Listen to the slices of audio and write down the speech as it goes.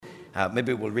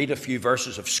maybe we'll read a few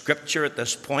verses of Scripture at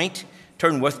this point.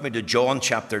 Turn with me to John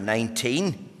chapter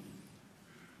 19.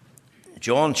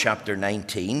 John chapter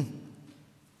 19.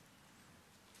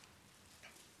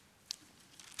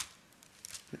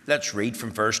 Let's read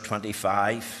from verse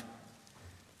 25.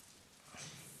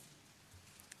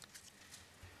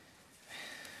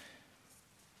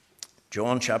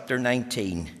 John chapter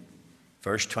 19,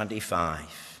 verse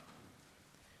 25.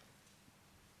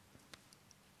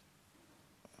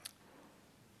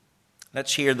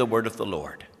 Let's hear the word of the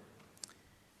Lord.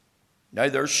 Now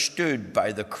there stood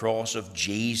by the cross of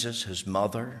Jesus his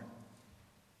mother,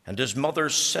 and his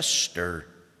mother's sister,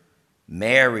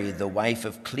 Mary, the wife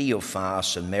of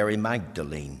Cleophas, and Mary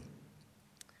Magdalene.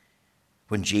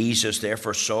 When Jesus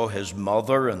therefore saw his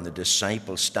mother and the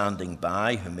disciple standing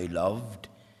by, whom he loved,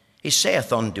 he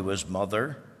saith unto his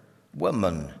mother,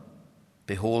 Woman,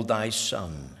 behold thy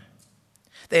son.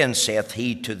 Then saith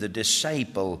he to the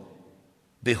disciple,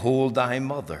 Behold thy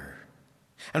mother.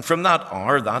 And from that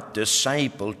hour that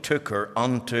disciple took her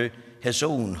unto his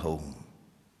own home.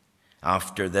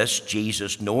 After this,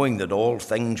 Jesus, knowing that all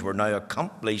things were now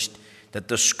accomplished, that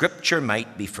the scripture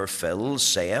might be fulfilled,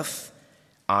 saith,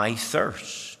 I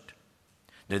thirst.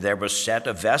 Now there was set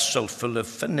a vessel full of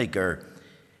vinegar,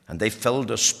 and they filled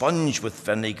a sponge with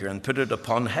vinegar, and put it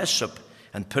upon hyssop,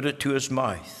 and put it to his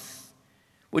mouth.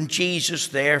 When Jesus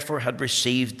therefore had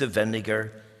received the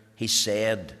vinegar, he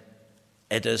said,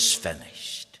 It is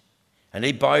finished. And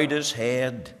he bowed his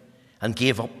head and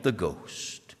gave up the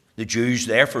ghost. The Jews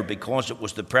therefore, because it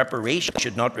was the preparation,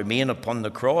 should not remain upon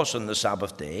the cross on the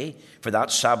Sabbath day, for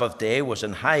that Sabbath day was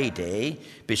an high day,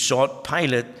 besought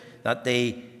Pilate that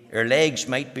their legs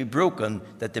might be broken,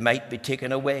 that they might be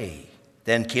taken away.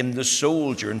 Then came the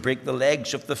soldier and brake the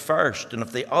legs of the first and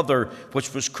of the other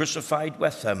which was crucified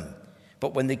with him.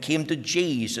 But when they came to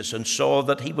Jesus and saw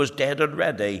that he was dead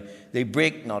already, they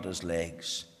brake not his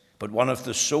legs. But one of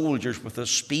the soldiers with a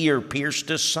spear pierced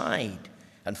his side,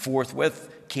 and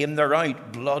forthwith came there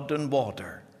out blood and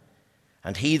water.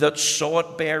 And he that saw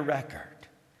it bare record,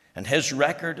 and his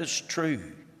record is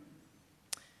true.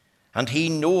 And he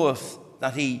knoweth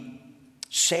that he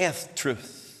saith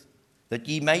truth, that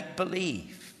ye might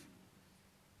believe.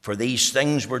 For these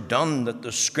things were done, that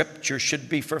the scripture should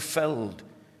be fulfilled.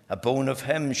 A bone of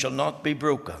him shall not be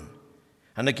broken.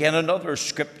 And again another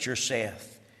scripture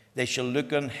saith, They shall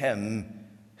look on him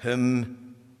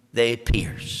whom they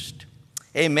pierced.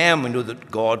 Amen. We know that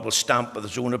God will stamp with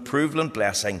his own approval and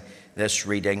blessing this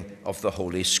reading of the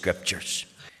Holy Scriptures.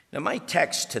 Now my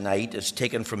text tonight is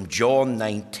taken from John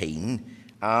 19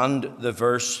 and the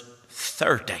verse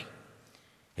 30.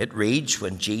 It reads,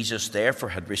 When Jesus therefore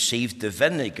had received the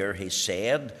vinegar, he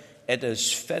said, It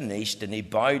is finished, and he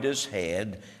bowed his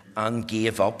head and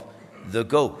gave up the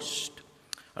ghost.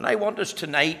 And I want us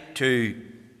tonight to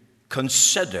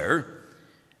consider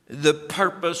the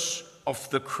purpose of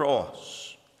the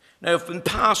cross. Now, in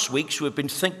past weeks, we've been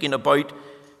thinking about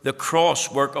the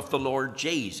cross work of the Lord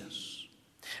Jesus.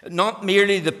 Not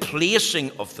merely the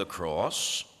placing of the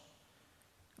cross,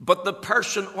 but the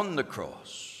person on the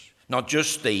cross. Not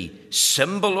just the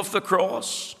symbol of the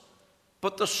cross,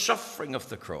 but the suffering of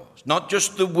the cross. Not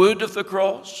just the wood of the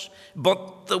cross,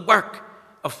 but the work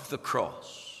of the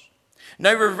cross.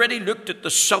 Now, we've already looked at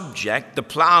the subject, the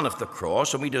plan of the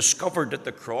cross, and we discovered that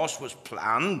the cross was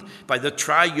planned by the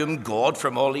triune God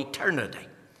from all eternity.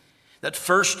 That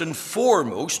first and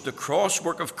foremost, the cross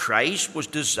work of Christ was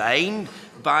designed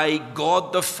by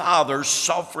God the Father's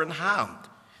sovereign hand.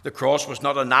 The cross was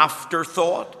not an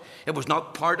afterthought. It was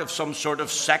not part of some sort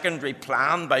of secondary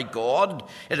plan by God.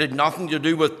 It had nothing to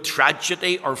do with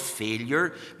tragedy or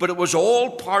failure, but it was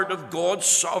all part of God's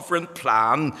sovereign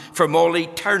plan from all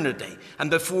eternity.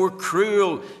 And before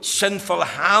cruel, sinful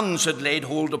hands had laid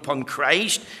hold upon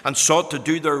Christ and sought to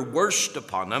do their worst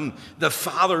upon him, the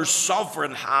Father's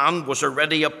sovereign hand was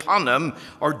already upon him,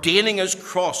 ordaining his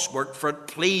cross work, for it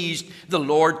pleased the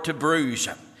Lord to bruise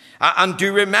him. And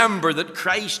do remember that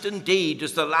Christ indeed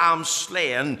is the Lamb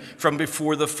slain from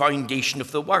before the foundation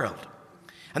of the world.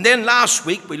 And then last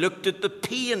week we looked at the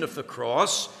pain of the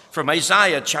cross from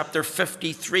Isaiah chapter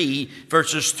 53,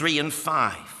 verses 3 and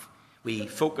 5. We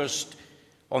focused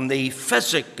on the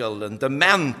physical and the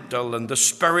mental and the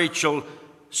spiritual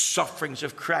sufferings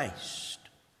of Christ.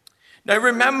 Now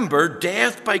remember,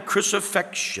 death by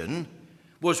crucifixion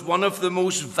was one of the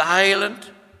most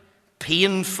violent,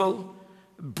 painful,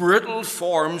 brutal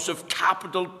forms of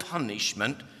capital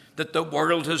punishment that the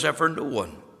world has ever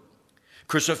known.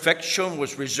 Crucifixion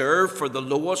was reserved for the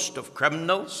lowest of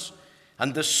criminals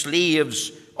and the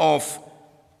slaves of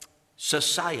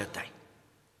society.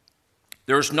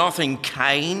 There's nothing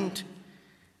kind,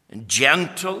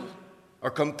 gentle or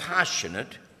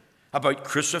compassionate about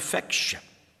crucifixion.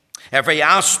 Every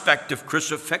aspect of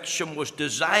crucifixion was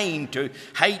designed to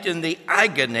heighten the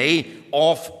agony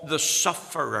of the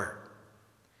sufferer.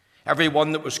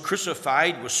 Everyone that was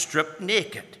crucified was stripped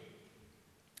naked,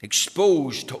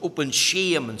 exposed to open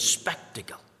shame and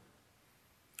spectacle.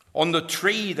 On the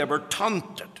tree they were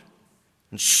taunted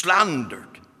and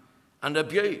slandered and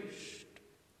abused.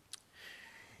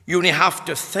 You only have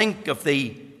to think of the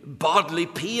bodily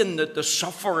pain that the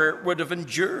sufferer would have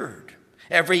endured.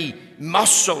 Every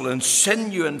muscle and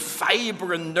sinew and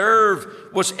fibre and nerve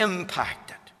was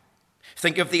impacted.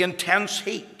 Think of the intense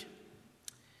heat.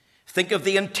 Think of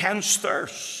the intense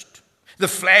thirst. The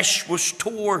flesh was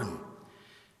torn.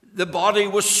 The body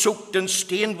was soaked and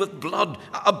stained with blood.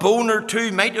 A bone or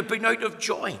two might have been out of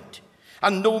joint.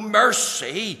 And no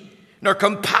mercy nor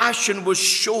compassion was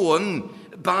shown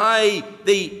by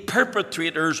the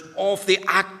perpetrators of the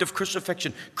act of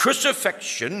crucifixion.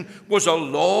 Crucifixion was a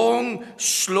long,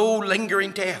 slow,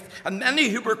 lingering death. And many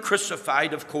who were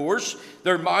crucified, of course,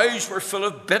 their mouths were full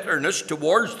of bitterness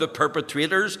towards the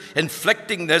perpetrators,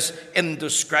 inflicting this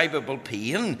indescribable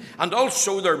pain. And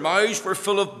also their mouths were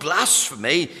full of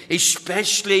blasphemy,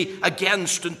 especially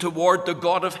against and toward the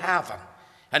God of heaven.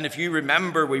 And if you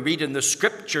remember, we read in the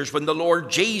scriptures when the Lord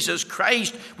Jesus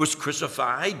Christ was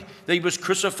crucified, that he was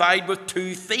crucified with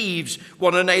two thieves,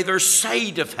 one on either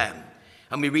side of him.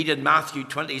 And we read in Matthew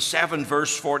 27,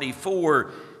 verse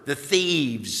 44, the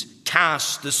thieves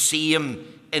cast the same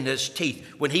in his teeth.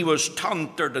 When he was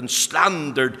taunted and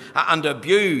slandered and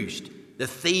abused, the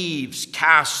thieves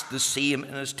cast the same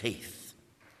in his teeth.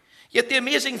 Yet the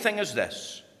amazing thing is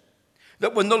this,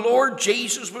 that when the Lord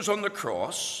Jesus was on the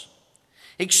cross,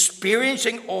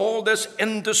 experiencing all this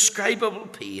indescribable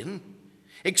pain,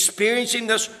 experiencing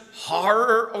this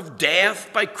horror of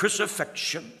death by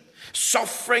crucifixion,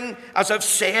 suffering, as I've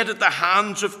said, at the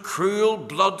hands of cruel,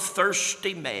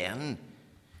 bloodthirsty men,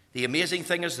 the amazing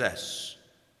thing is this: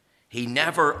 he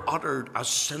never uttered a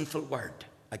sinful word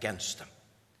against them.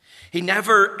 He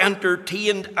never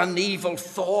entertained an evil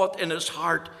thought in his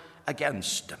heart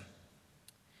against them.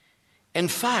 In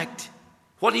fact,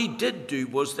 what he did do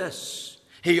was this: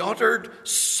 he uttered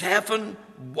 7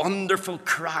 wonderful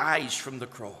cries from the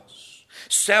cross.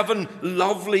 7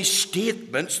 lovely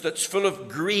statements that's full of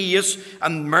grace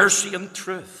and mercy and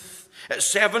truth.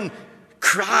 7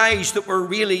 cries that were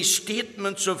really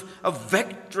statements of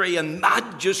victory and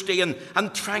majesty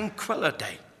and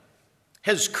tranquility.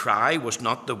 His cry was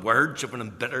not the words of an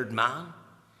embittered man.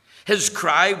 His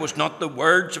cry was not the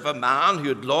words of a man who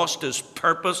had lost his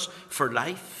purpose for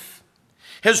life.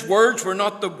 His words were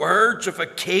not the words of a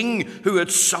king who had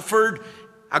suffered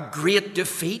a great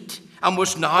defeat and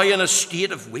was now in a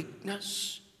state of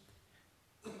weakness.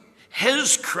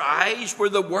 His cries were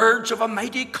the words of a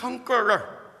mighty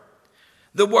conqueror,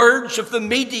 the words of the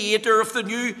mediator of the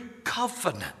new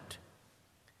covenant.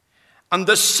 And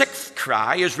the 6th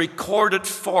cry is recorded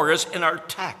for us in our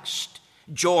text,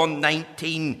 John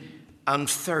 19 and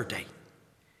 30.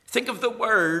 Think of the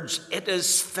words, "It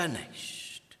is finished."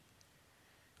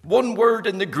 One word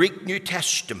in the Greek New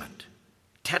Testament,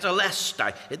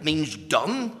 tetelestai. It means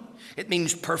done. It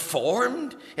means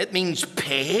performed. It means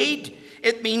paid.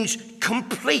 It means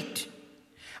complete.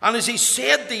 And as he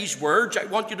said these words, I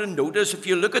want you to notice, if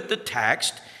you look at the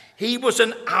text, he was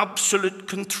in absolute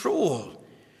control.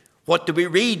 What do we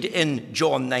read in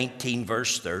John 19,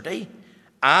 verse 30?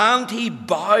 And he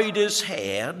bowed his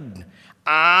head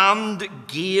and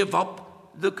gave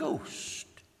up the ghost.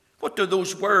 What do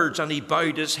those words, "and he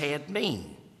bowed his head,"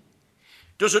 mean?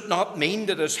 Does it not mean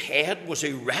that his head was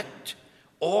erect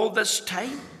all this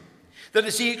time? That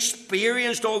as he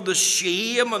experienced all the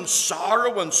shame and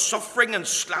sorrow and suffering and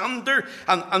slander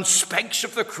and spikes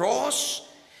of the cross,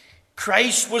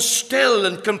 Christ was still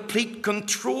in complete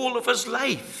control of his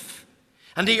life.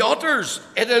 And he utters,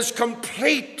 "It is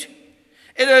complete.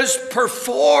 It is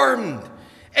performed.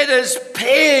 It is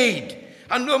paid."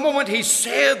 And the moment he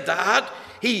said that,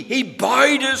 He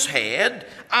bowed his head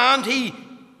and he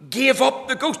gave up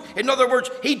the ghost. In other words,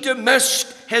 he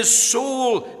dismissed his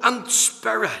soul and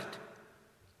spirit.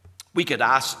 We could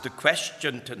ask the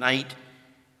question tonight,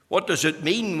 what does it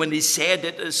mean when he said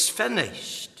it is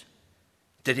finished?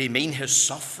 Did he mean his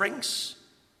sufferings?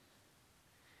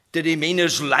 Did he mean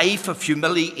his life of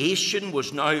humiliation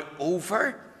was now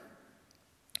over?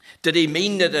 Did he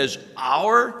mean that his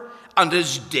hour and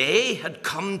his day had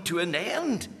come to an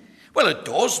end? Well, it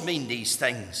does mean these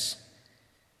things,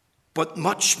 but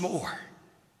much more.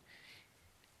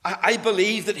 I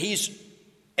believe that he's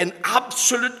in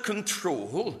absolute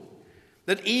control,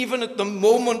 that even at the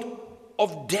moment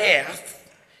of death,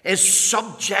 is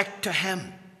subject to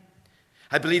him.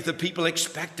 I believe the people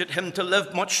expected him to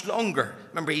live much longer.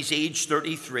 Remember, he's aged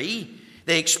 33.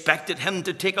 They expected him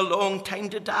to take a long time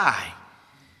to die.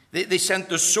 They sent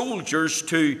the soldiers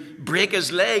to break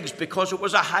his legs because it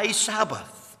was a high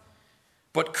Sabbath.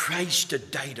 But Christ had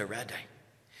died already.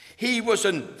 He was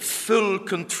in full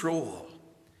control.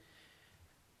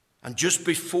 And just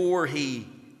before he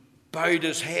bowed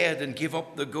his head and gave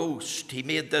up the ghost, he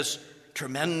made this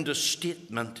tremendous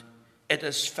statement: "It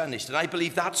is finished." And I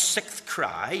believe that sixth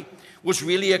cry was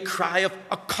really a cry of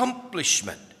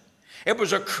accomplishment. It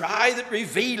was a cry that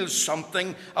reveals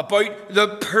something about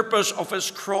the purpose of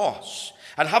his cross.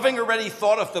 And having already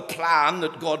thought of the plan,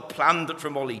 that God planned it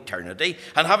from all eternity,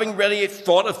 and having already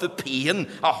thought of the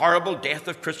pain, a horrible death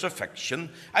of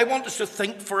crucifixion, I want us to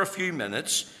think for a few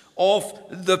minutes of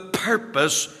the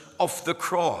purpose of the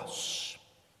cross.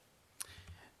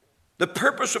 The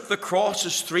purpose of the cross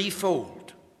is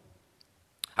threefold.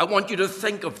 I want you to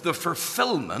think of the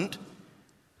fulfillment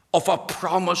of a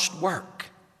promised work.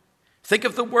 Think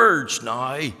of the words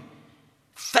now: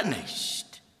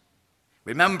 finished.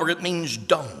 Remember, it means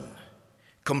done,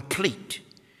 complete,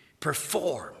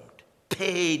 performed,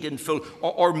 paid in full,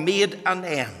 or made an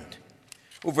end.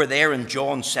 Over there in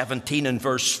John 17 and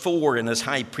verse 4, in his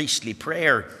high priestly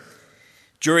prayer,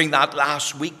 during that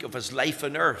last week of his life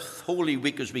on earth, Holy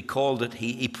Week as we called it,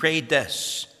 he prayed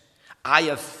this: "I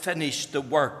have finished the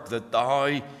work that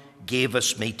thou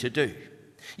gavest me to do."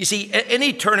 You see, in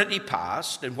eternity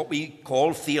past, in what we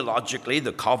call theologically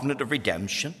the covenant of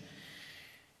redemption,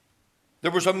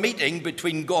 there was a meeting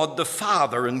between God the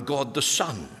Father and God the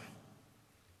Son.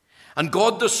 And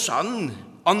God the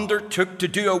Son undertook to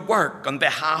do a work on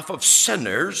behalf of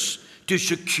sinners to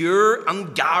secure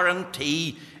and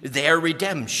guarantee their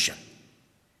redemption.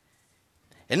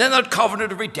 And in that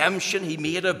covenant of redemption, he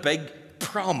made a big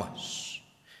promise.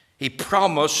 He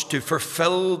promised to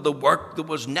fulfill the work that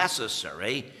was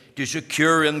necessary to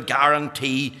secure and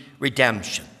guarantee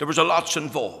redemption. There was a lot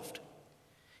involved.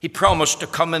 He promised to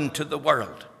come into the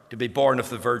world, to be born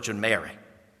of the Virgin Mary.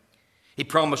 He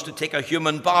promised to take a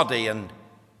human body and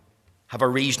have a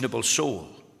reasonable soul.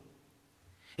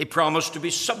 He promised to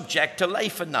be subject to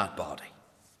life in that body.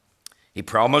 He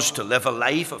promised to live a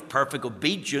life of perfect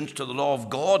obedience to the law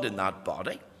of God in that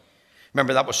body.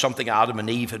 Remember, that was something Adam and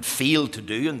Eve had failed to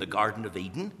do in the Garden of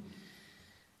Eden.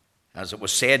 As it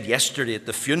was said yesterday at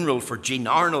the funeral for Jean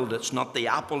Arnold, it's not the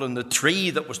apple in the tree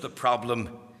that was the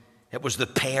problem, it was the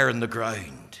pear in the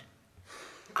ground.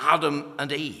 Adam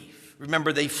and Eve,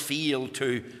 remember, they failed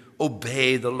to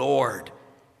obey the Lord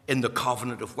in the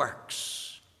covenant of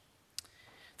works.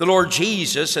 The Lord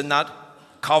Jesus, in that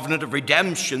covenant of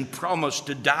redemption, promised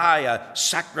to die a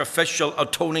sacrificial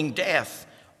atoning death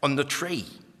on the tree.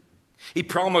 He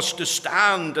promised to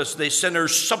stand as the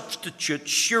sinner's substitute,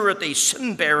 surety,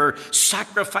 sin-bearer,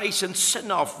 sacrifice and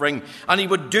sin offering. And he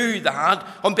would do that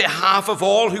on behalf of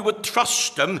all who would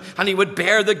trust him, and he would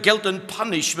bear the guilt and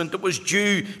punishment that was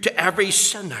due to every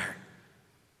sinner.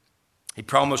 He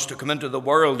promised to come into the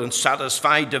world and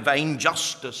satisfy divine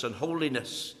justice and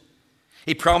holiness.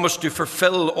 He promised to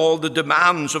fulfill all the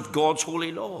demands of God's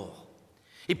holy law.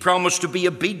 He promised to be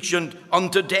obedient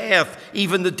unto death,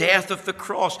 even the death of the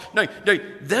cross. Now,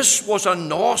 this was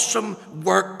an awesome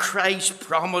work Christ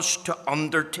promised to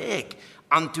undertake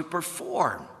and to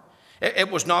perform. It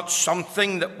was not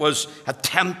something that was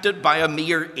attempted by a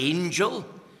mere angel.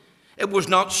 It was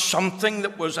not something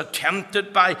that was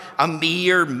attempted by a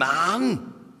mere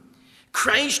man.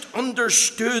 Christ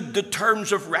understood the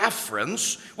terms of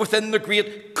reference within the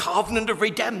great covenant of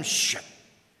redemption.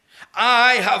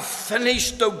 I have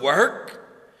finished the work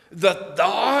that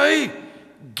thou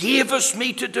gavest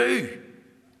me to do.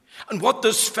 And what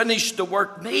does finish the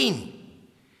work mean?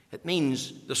 It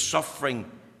means the suffering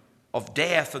of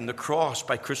death on the cross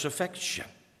by crucifixion.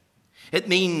 It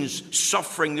means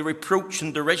suffering the reproach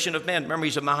and derision of men. Remember,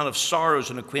 he's a man of sorrows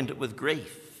and acquainted with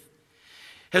grief.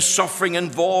 His suffering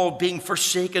involved being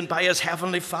forsaken by his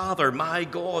heavenly Father. My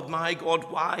God,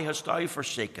 why hast thou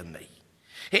forsaken me?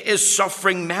 His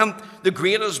suffering meant the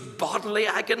greatest bodily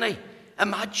agony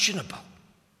imaginable.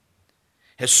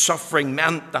 His suffering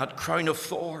meant that crown of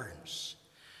thorns,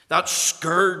 that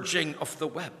scourging of the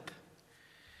whip,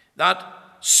 that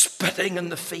spitting in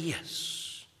the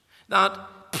face,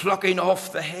 that plucking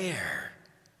off the hair.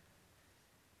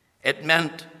 It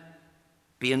meant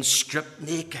being stripped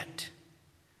naked.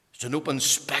 It's an open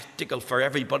spectacle for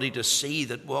everybody to see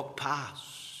that walked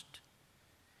past.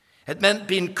 It meant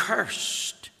being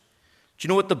cursed. Do you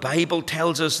know what the Bible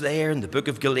tells us there in the book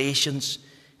of Galatians?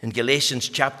 In Galatians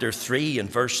chapter 3 and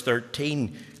verse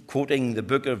 13, quoting the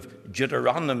book of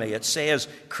Deuteronomy, it says,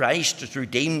 Christ has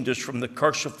redeemed us from the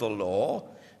curse of the law,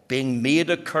 being made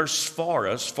a curse for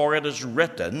us, for it is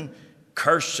written,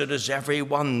 Cursed is every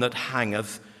one that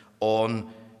hangeth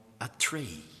on a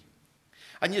tree.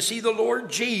 And you see, the Lord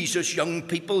Jesus, young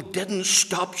people, didn't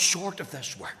stop short of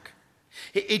this work.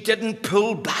 He didn't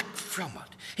pull back from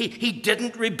it. He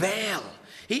didn't rebel.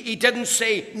 He didn't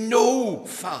say, no,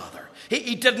 Father.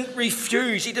 He didn't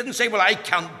refuse. He didn't say, well, I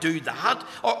can't do that,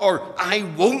 or I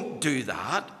won't do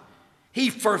that. He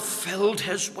fulfilled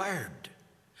his word.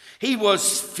 He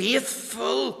was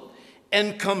faithful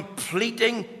in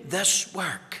completing this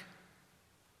work.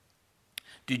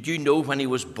 Did you know when he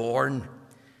was born,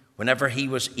 whenever he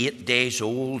was 8 days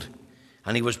old,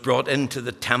 and he was brought into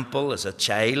the temple as a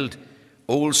child,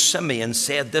 old Simeon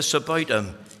said this about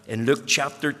him in Luke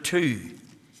chapter 2.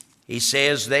 He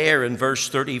says there in verse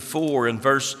 34 and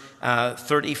verse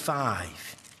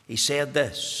 35, he said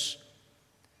this,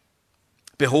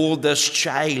 Behold, this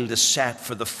child is set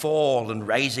for the fall and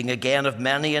rising again of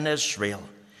many in Israel,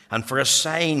 and for a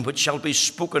sign which shall be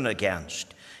spoken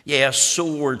against. Yea, a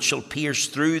sword shall pierce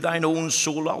through thine own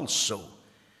soul also,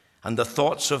 and the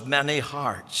thoughts of many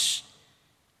hearts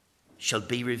shall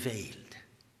be revealed.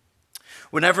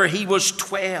 Whenever he was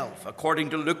 12, according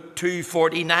to Luke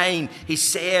 2:49, he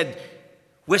said,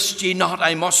 Wist ye not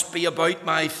I must be about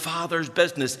my Father's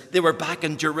business? They were back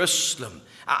in Jerusalem,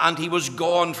 and he was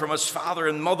gone from his father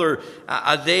and mother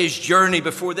a day's journey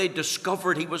before they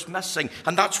discovered he was missing.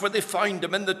 And that's where they found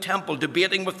him, in the temple,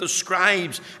 debating with the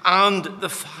scribes and the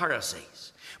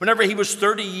Pharisees. Whenever he was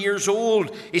 30 years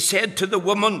old, he said to the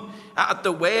woman at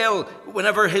the well,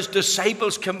 whenever his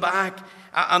disciples came back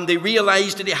and they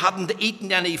realized that he hadn't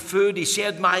eaten any food, he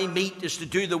said, My meat is to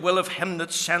do the will of him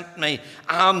that sent me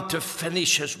and to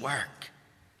finish his work.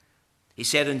 He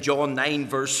said in John 9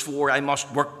 verse 4, I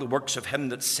must work the works of him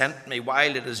that sent me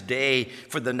while it is day,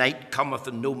 for the night cometh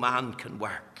and no man can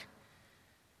work.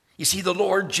 You see, the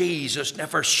Lord Jesus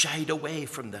never shied away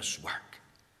from this work.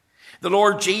 The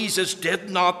Lord Jesus did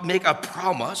not make a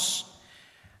promise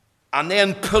and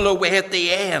then pull away at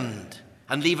the end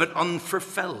and leave it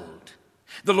unfulfilled.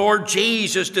 The Lord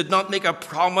Jesus did not make a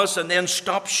promise and then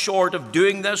stop short of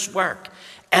doing this work.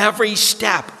 Every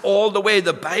step, all the way,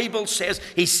 the Bible says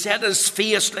he set his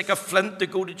face like a flint to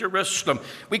go to Jerusalem.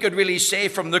 We could really say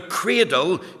from the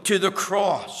cradle to the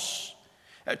cross.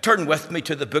 Turn with me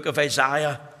to the book of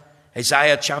Isaiah,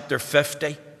 Isaiah chapter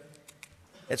 50.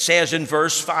 It says in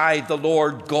verse 5, The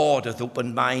Lord God hath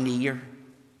opened mine ear,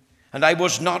 and I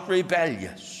was not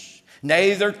rebellious,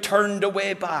 neither turned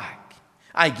away back.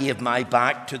 I gave my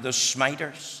back to the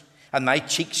smiters, and my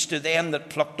cheeks to them that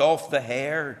plucked off the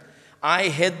hair. I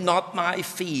hid not my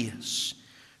face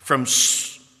from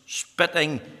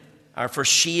spitting, or for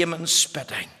shame and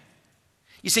spitting.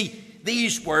 You see,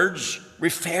 these words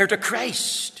refer to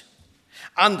Christ,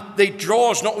 and they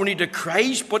draw us not only to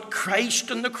Christ, but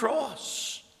Christ on the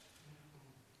cross.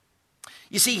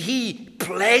 You see, he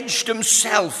pledged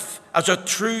himself as a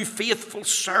true, faithful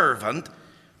servant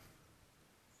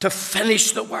to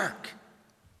finish the work.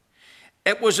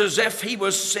 It was as if he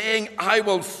was saying, I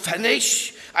will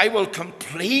finish, I will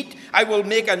complete, I will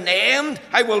make an end,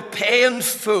 I will pay in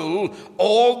full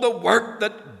all the work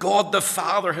that God the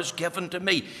Father has given to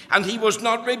me. And he was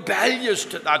not rebellious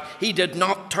to that. He did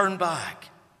not turn back.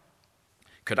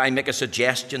 Could I make a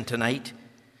suggestion tonight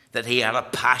that he had a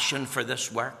passion for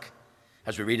this work?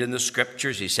 As we read in the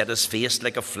scriptures, he set his face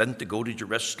like a flint to go to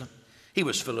Jerusalem. He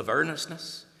was full of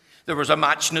earnestness. There was a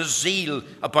matchless zeal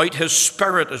about his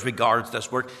spirit as regards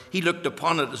this work. He looked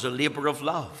upon it as a labor of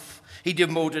love. He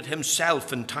devoted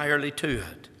himself entirely to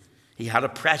it. He had a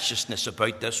preciousness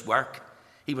about this work.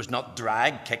 He was not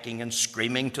dragged, kicking and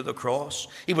screaming to the cross.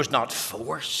 He was not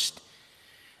forced.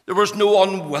 There was no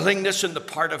unwillingness on the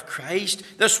part of Christ.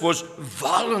 This was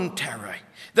voluntary.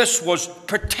 This was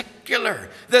particular.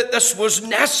 This was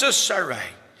necessary.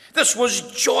 This was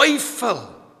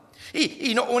joyful.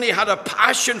 He not only had a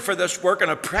passion for this work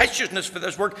and a preciousness for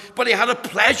this work, but he had a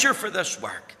pleasure for this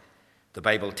work. The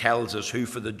Bible tells us who,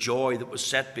 for the joy that was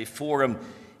set before him,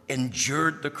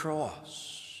 endured the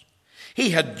cross. He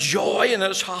had joy in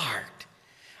his heart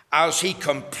as he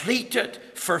completed,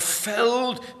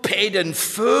 fulfilled, paid in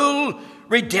full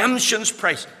redemption's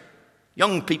price.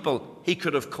 Young people, he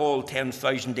could have called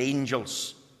 10,000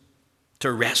 angels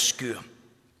to rescue him.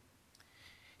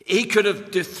 He could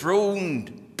have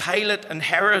dethroned Pilate and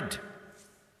Herod.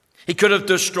 He could have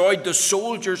destroyed the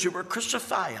soldiers who were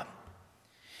crucifying him.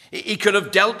 He could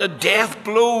have dealt a death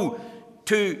blow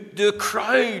to the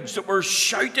crowds that were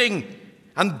shouting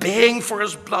and baying for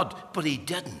his blood, but he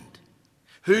didn't.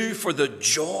 Who, for the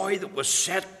joy that was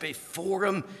set before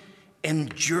him,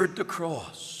 endured the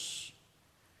cross.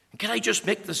 And can I just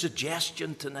make the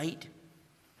suggestion tonight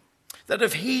that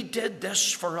if he did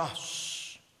this for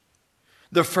us,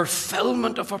 the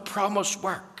fulfillment of a promised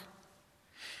work,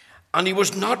 and he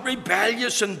was not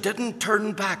rebellious and didn't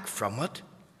turn back from it,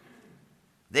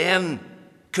 then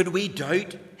could we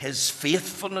doubt his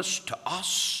faithfulness to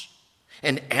us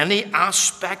in any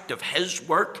aspect of his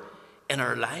work in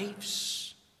our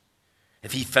lives?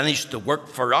 If he finished the work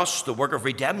for us, the work of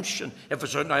redemption, if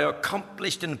it's now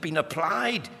accomplished and been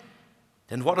applied,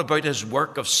 then what about his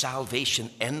work of salvation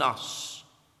in us?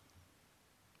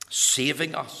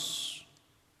 Saving us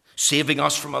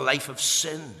from a life of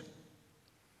sin.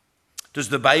 Does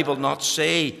the Bible not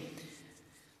say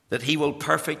that he will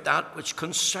perfect that which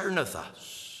concerneth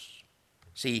us?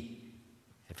 See,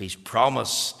 if he's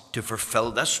promised to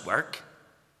fulfill this work,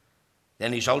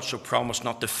 then he's also promised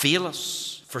not to fail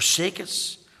us, forsake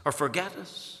us, or forget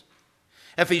us.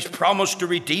 If he's promised to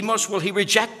redeem us, will he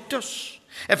reject us?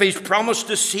 If he's promised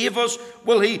to save us,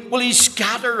 will he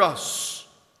scatter us?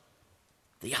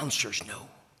 The answer is no.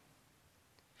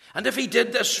 And if he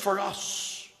did this for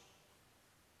us,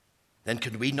 then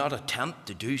could we not attempt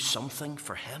to do something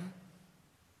for him?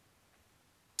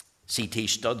 C.T.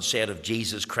 Studd said, if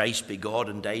Jesus Christ be God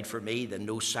and died for me, then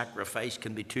no sacrifice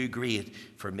can be too great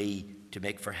for me to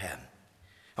make for him.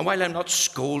 And while I'm not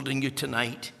scolding you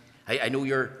tonight, I know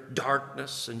your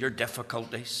darkness and your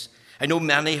difficulties. I know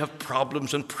many have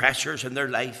problems and pressures in their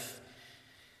life.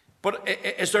 But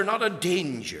is there not a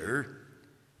danger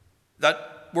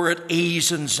that we're at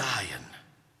ease in Zion?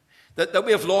 That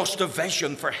we have lost a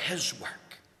vision for his work?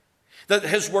 That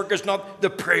his work is not the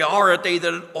priority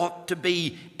that it ought to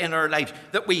be in our lives?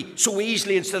 That we so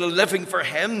easily, instead of living for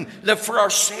him, live for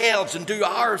ourselves and do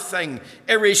our thing,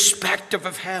 irrespective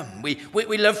of him. We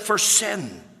live for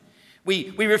sin.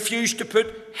 We refuse to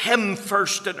put him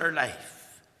first in our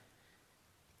life.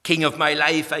 King of my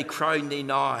life, I crown thee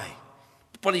now.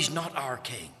 But he's not our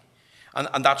king.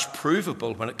 And that's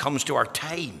provable when it comes to our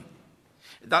time.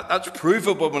 That's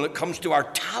provable when it comes to our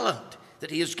talent that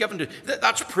he has given to.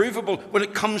 That's provable when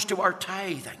it comes to our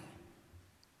tithing.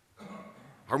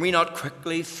 Are we not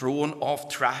quickly thrown off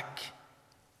track?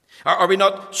 Are we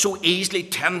not so easily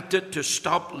tempted to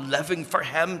stop living for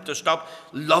him, to stop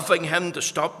loving him, to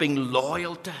stop being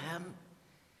loyal to him?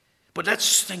 But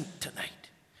let's think tonight.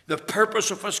 The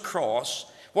purpose of his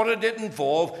cross, what did it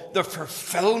involve? The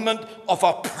fulfillment of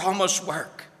a promised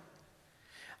work.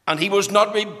 And he was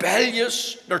not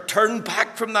rebellious nor turned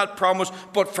back from that promise,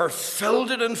 but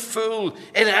fulfilled it in full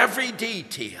in every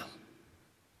detail.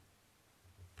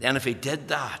 Then if he did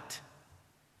that,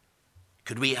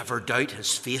 could we ever doubt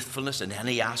his faithfulness in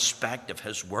any aspect of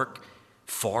his work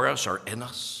for us or in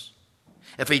us?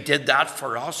 If he did that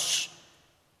for us,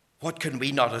 what can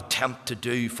we not attempt to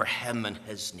do for him in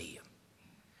his name?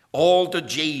 All to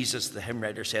Jesus, the hymn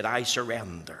writer said, I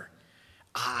surrender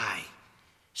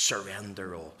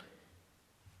all.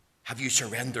 Have you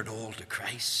surrendered all to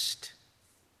Christ?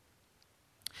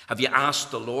 Have you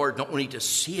asked the Lord not only to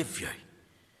save you,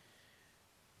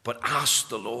 but ask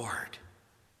the Lord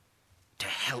to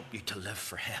help you to live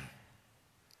for him?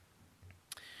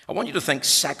 I want you to think,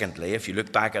 secondly, if you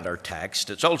look back at our text,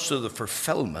 it's also the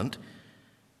fulfillment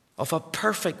of a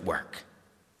perfect work.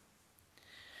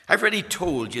 I've already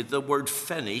told you the word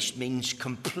finished means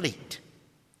complete,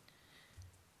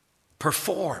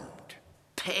 performed,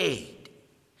 paid,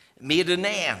 made an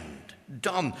end,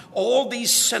 done. All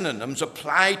these synonyms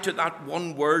apply to that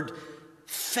one word,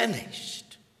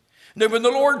 finished. Now, when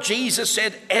the Lord Jesus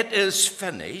said, it is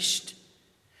finished,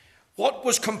 what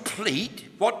was complete,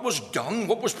 what was done,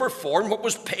 what was performed, what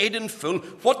was paid in full,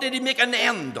 what did he make an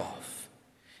end of?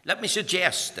 Let me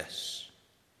suggest this.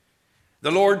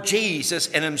 The Lord Jesus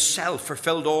in himself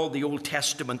fulfilled all the Old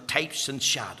Testament types and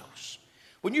shadows.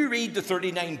 When you read the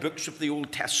 39 books of the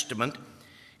Old Testament,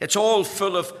 it's all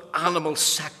full of animal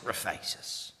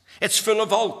sacrifices. It's full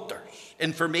of altars,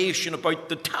 information about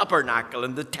the tabernacle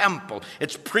and the temple,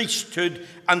 its priesthood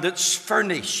and its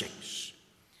furnishings.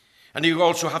 And you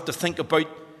also have to think about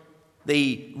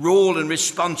the role and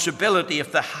responsibility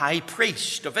of the high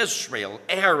priest of Israel,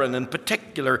 Aaron in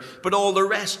particular, but all the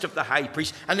rest of the high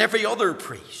priest and every other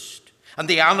priest, and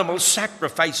the animal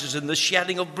sacrifices and the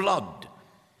shedding of blood.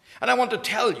 And I want to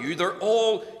tell you, they're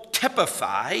all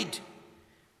typified,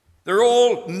 they're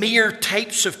all mere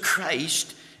types of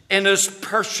Christ in his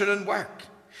person and work.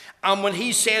 And when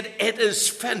he said, it is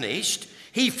finished,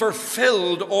 he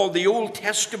fulfilled all the Old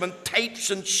Testament types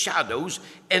and shadows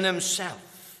in himself.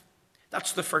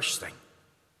 That's the first thing.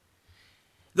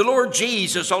 The Lord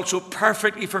Jesus also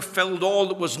perfectly fulfilled all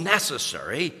that was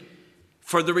necessary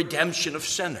for the redemption of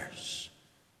sinners.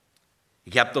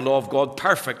 He kept the law of God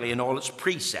perfectly in all its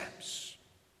precepts.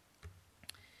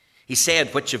 He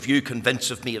said, which of you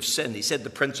convinceth me of sin? He said, the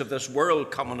prince of this world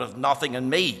cometh of nothing in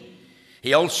me.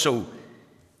 He also,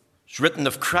 it's written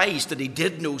of Christ that he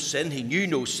did no sin, he knew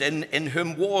no sin, in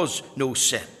whom was no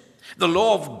sin. The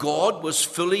law of God was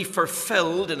fully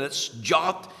fulfilled in its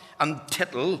jot and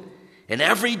tittle, in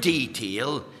every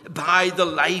detail, by the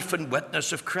life and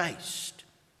witness of Christ.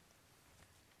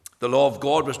 The law of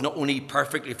God was not only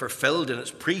perfectly fulfilled in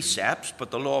its precepts,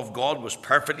 but the law of God was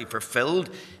perfectly fulfilled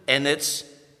in its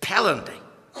penalty,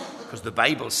 because the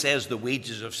Bible says the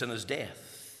wages of sin is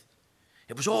death.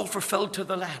 It was all fulfilled to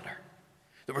the letter.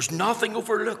 There was nothing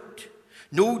overlooked.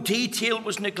 No detail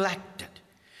was neglected.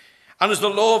 And as the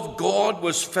law of God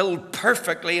was filled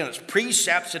perfectly in its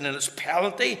precepts and in its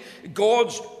penalty,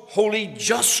 God's holy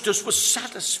justice was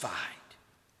satisfied.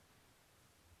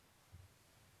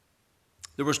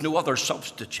 There was no other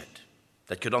substitute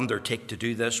that could undertake to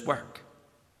do this work.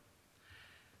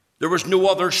 There was no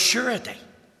other surety.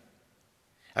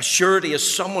 A surety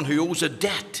is someone who owes a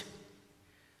debt.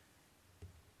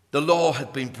 The law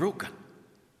had been broken.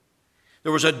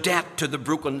 There was a debt to the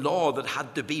broken law that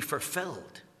had to be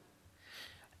fulfilled.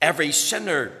 Every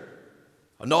sinner,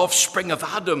 an offspring of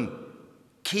Adam,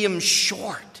 came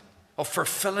short of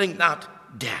fulfilling that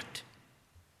debt.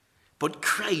 But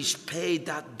Christ paid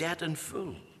that debt in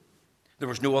full. There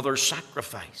was no other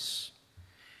sacrifice.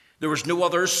 There was no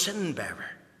other sin bearer.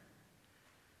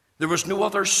 There was no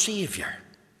other Savior.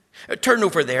 Turn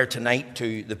over there tonight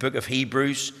to the book of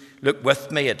Hebrews. Look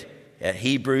with me at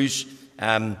Hebrews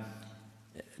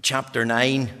chapter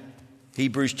 9.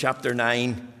 Hebrews chapter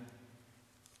 9.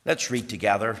 Let's read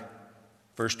together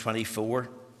verse 24.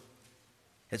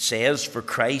 It says, for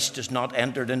Christ is not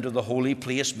entered into the holy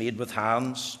place made with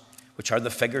hands, which are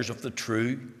the figures of the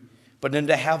true, but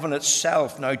into heaven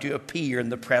itself, now to appear in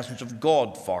the presence of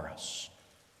God for us.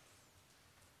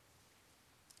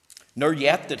 Nor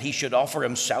yet that he should offer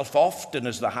himself often,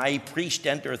 as the high priest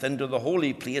entereth into the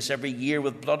holy place every year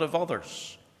with blood of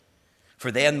others.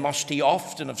 For then must he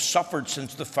often have suffered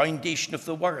since the foundation of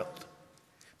the world.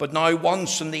 But now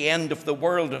once in the end of the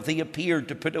world hath he appeared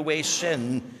to put away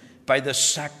sin by the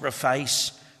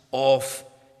sacrifice of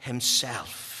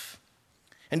himself.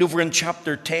 And over in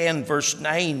chapter 10, verse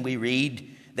 9, we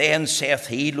read, then saith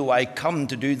he, lo, I come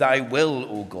to do thy will,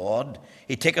 O God.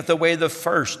 He taketh away the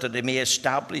first, that he may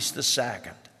establish the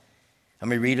second. And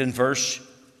we read in verse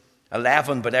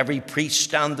 11, but every priest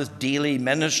standeth daily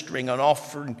ministering and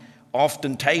offering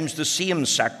oftentimes the same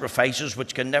sacrifices,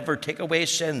 which can never take away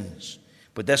sins.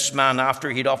 But this man, after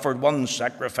he'd offered one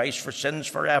sacrifice for sins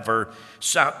forever,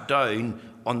 sat down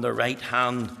on the right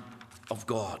hand of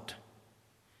God.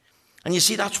 And you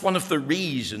see, that's one of the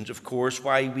reasons, of course,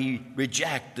 why we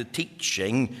reject the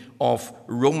teaching of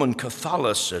Roman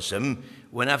Catholicism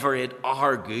whenever it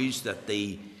argues that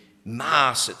the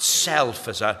Mass itself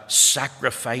is a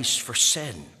sacrifice for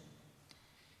sin.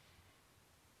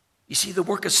 You see, the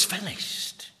work is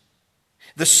finished.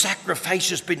 The sacrifice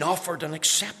has been offered and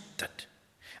accepted.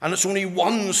 And it's only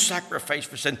one sacrifice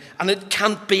for sin, and it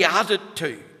can't be added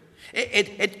to.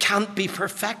 It can't be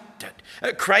perfected.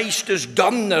 Christ has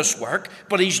done this work,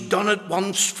 but he's done it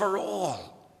once for all.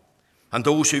 And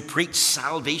those who preach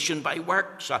salvation by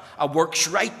works, a works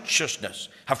righteousness,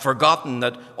 have forgotten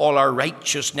that all our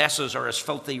righteousnesses are as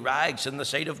filthy rags in the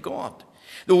sight of God.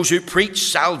 Those who preach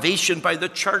salvation by the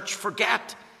church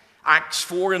forget Acts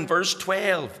 4 and verse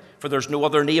 12. For there's no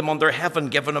other name under heaven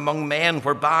given among men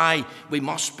whereby we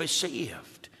must be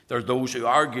saved. There are those who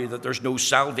argue that there's no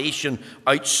salvation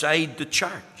outside the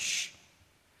church.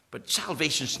 But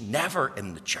salvation's never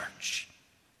in the church.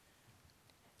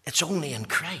 It's only in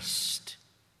Christ.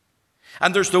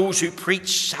 And there's those who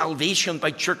preach salvation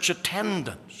by church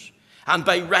attendance and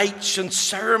by rites and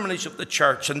ceremonies of the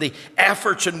church and the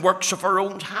efforts and works of our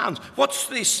own hands. What's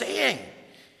they saying?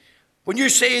 When you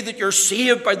say that you're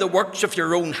saved by the works of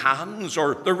your own hands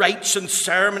or the rites and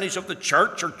ceremonies of the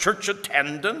church or church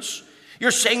attendance, you're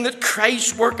saying that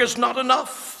Christ's work is not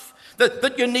enough,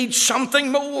 that you need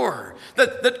something more,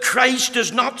 that Christ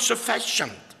is not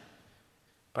sufficient.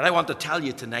 But I want to tell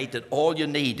you tonight that all you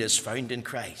need is found in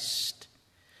Christ,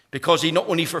 because he not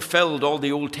only fulfilled all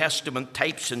the Old Testament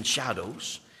types and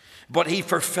shadows, but he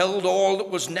fulfilled all that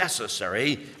was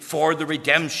necessary for the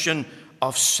redemption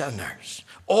of sinners.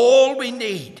 All we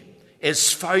need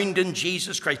is found in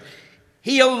Jesus Christ.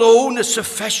 He alone is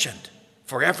sufficient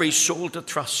for every soul to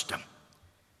trust him.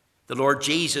 The Lord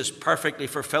Jesus perfectly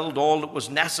fulfilled all that was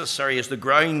necessary as the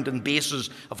ground and basis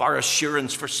of our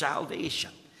assurance for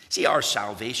salvation. See, our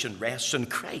salvation rests in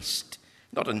Christ,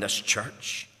 not in this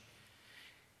church.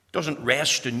 It doesn't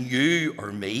rest in you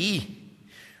or me.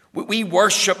 We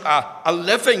worship a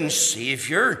living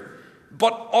Savior,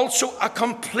 but also a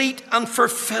complete and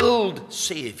fulfilled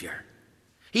Savior.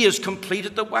 He has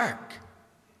completed the work.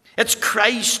 It's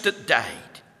Christ that died.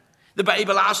 The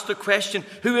Bible asks the question,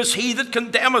 who is he that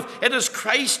condemneth? It is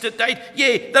Christ that died,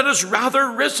 yea, that is rather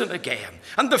risen again.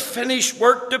 And the finished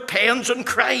work depends on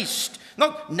Christ.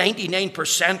 Not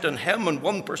 99% in him and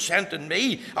 1% in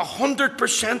me,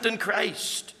 100% in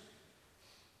Christ.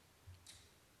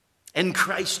 In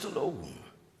Christ alone.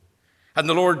 And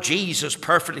the Lord Jesus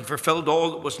perfectly fulfilled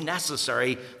all that was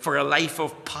necessary for a life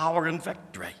of power and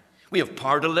victory. We have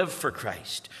power to live for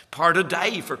Christ, power to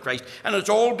die for Christ, and it's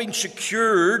all been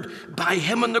secured by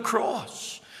him on the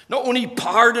cross. Not only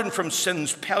pardon from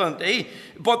sin's penalty,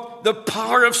 but the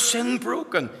power of sin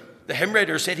broken. The hymn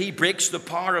writer said he breaks the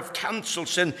power of cancelled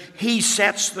sin. He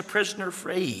sets the prisoner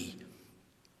free.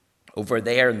 Over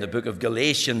there in the book of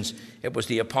Galatians, it was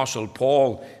the Apostle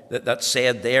Paul that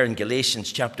said there in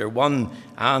Galatians chapter 1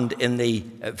 and in the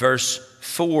verse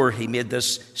 4, he made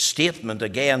this statement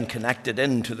again connected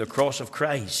into the cross of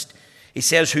Christ. He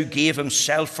says, who gave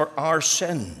himself for our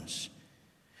sins,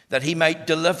 that he might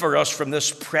deliver us from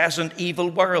this present evil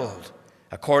world,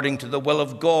 according to the will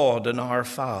of God and our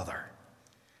Father.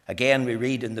 Again, we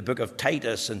read in the book of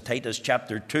Titus, in Titus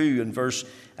chapter 2 and verse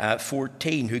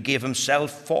 14, who gave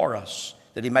himself for us,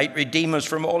 that he might redeem us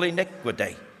from all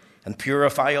iniquity and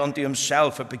purify unto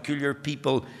himself a peculiar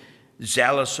people,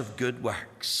 zealous of good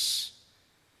works.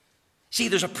 See,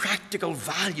 there's a practical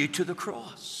value to the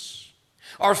cross.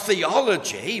 Our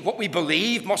theology, what we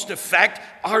believe, must affect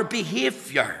our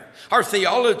behavior. Our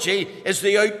theology is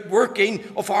the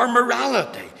outworking of our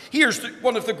morality. Here's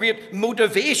one of the great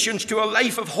motivations to a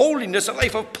life of holiness, a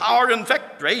life of power and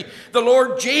victory. The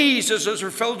Lord Jesus has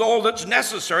fulfilled all that's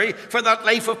necessary for that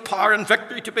life of power and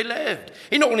victory to be lived.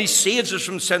 He not only saves us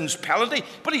from sin's penalty,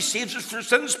 but he saves us from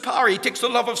sin's power. He takes the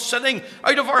love of sinning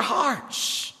out of our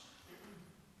hearts.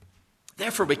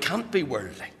 Therefore, we can't be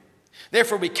worldly.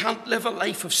 Therefore, we can't live a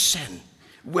life of sin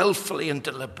willfully and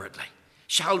deliberately.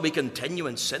 Shall we continue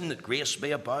in sin that grace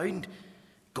may abound?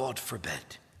 God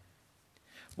forbid.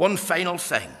 One final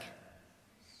thing.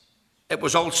 It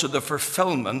was also the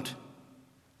fulfillment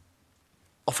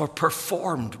of a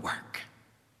performed work.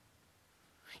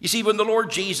 You see, when the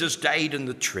Lord Jesus died on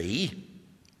the tree,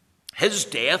 his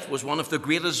death was one of the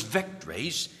greatest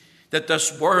victories that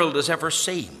this world has ever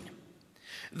seen.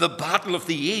 The battle of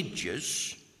the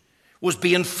ages was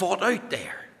being fought out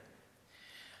there.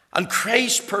 And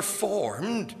Christ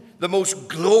performed the most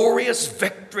glorious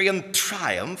victory and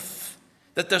triumph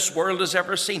that this world has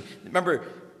ever seen. Remember,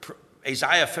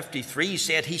 Isaiah 53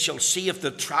 said, he shall save the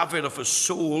travail of his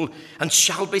soul and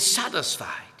shall be satisfied.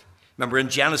 Remember in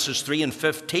Genesis 3 and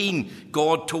 15,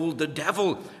 God told the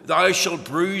devil, thou shalt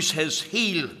bruise his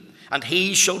heel and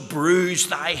he shall bruise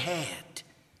thy head.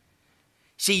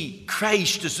 See,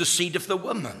 Christ is the seed of the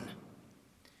woman.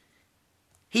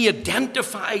 He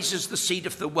identifies as the seed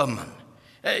of the woman.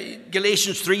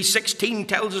 Galatians 3:16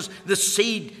 tells us the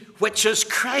seed which is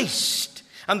Christ.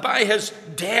 And by his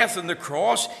death on the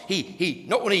cross, he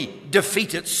not only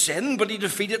defeated sin, but he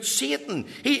defeated Satan.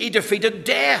 He defeated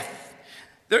death.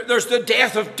 There's the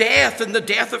death of death and the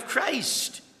death of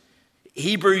Christ.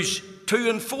 Hebrews 2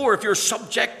 and 4, if you're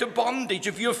subject to bondage,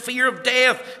 if you have fear of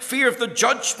death, fear of the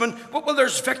judgment, well,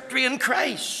 there's victory in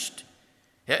Christ.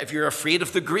 If you're afraid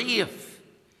of the grave,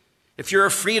 if you're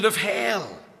afraid of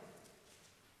hell,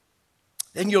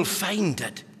 then you'll find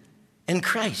it in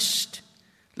Christ.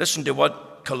 Listen to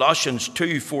what Colossians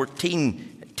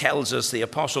 2:14 tells us. The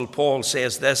Apostle Paul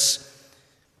says this,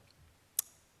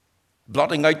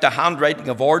 blotting out the handwriting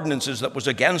of ordinances that was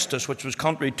against us, which was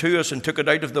contrary to us, and took it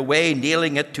out of the way,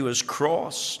 nailing it to his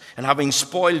cross. And having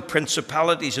spoiled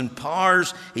principalities and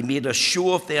powers, he made a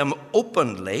show of them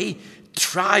openly,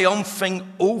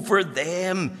 triumphing over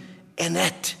them in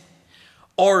it,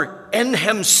 or in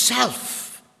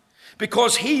himself,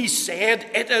 because he said,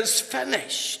 it is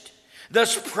finished.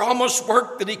 This promised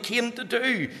work that he came to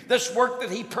do, this work that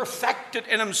he perfected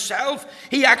in himself,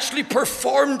 he actually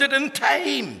performed it in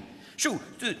time. So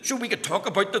we could talk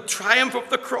about the triumph of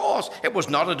the cross. It was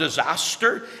not a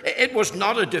disaster. It was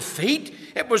not a defeat.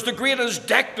 It was the greatest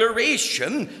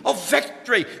declaration of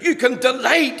victory. You can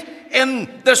delight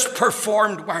in this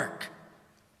performed work.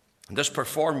 And this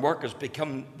performed work has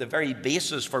become the very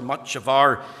basis for much of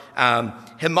our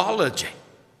hymnology.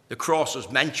 The cross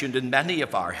is mentioned in many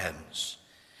of our hymns.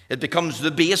 It becomes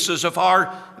the basis of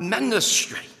our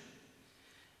ministry.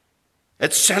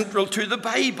 It's central to the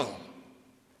Bible.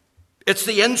 It's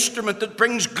the instrument that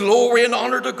brings glory and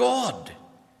honor to God.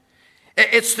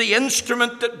 It's the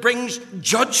instrument that brings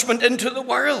judgment into the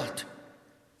world.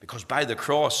 Because by the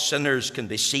cross, sinners can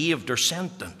be saved or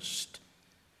sentenced.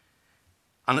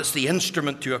 And it's the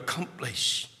instrument to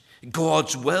accomplish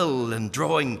God's will in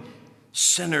drawing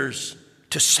sinners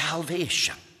to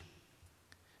salvation.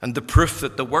 And the proof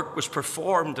that the work was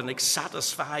performed and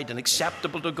satisfied and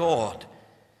acceptable to God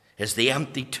is the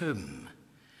empty tomb.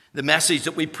 The message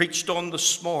that we preached on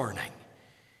this morning.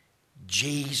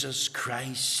 Jesus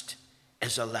Christ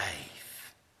is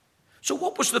alive. So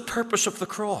what was the purpose of the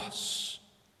cross?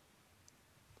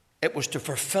 It was to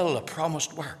fulfill a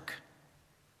promised work.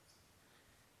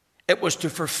 It was to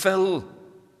fulfill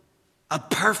a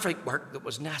perfect work that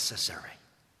was necessary.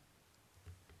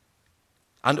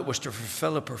 And it was to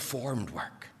fulfill a performed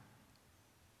work.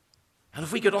 And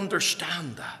if we could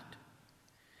understand that,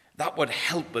 that would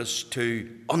help us to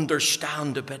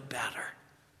understand a bit better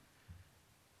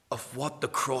of what the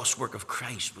cross work of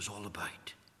Christ was all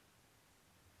about.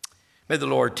 May the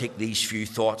Lord take these few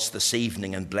thoughts this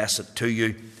evening and bless it to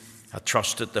you. I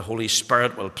trust that the Holy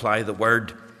Spirit will apply the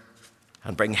word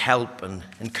and bring help and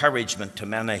encouragement to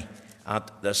many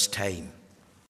at this time.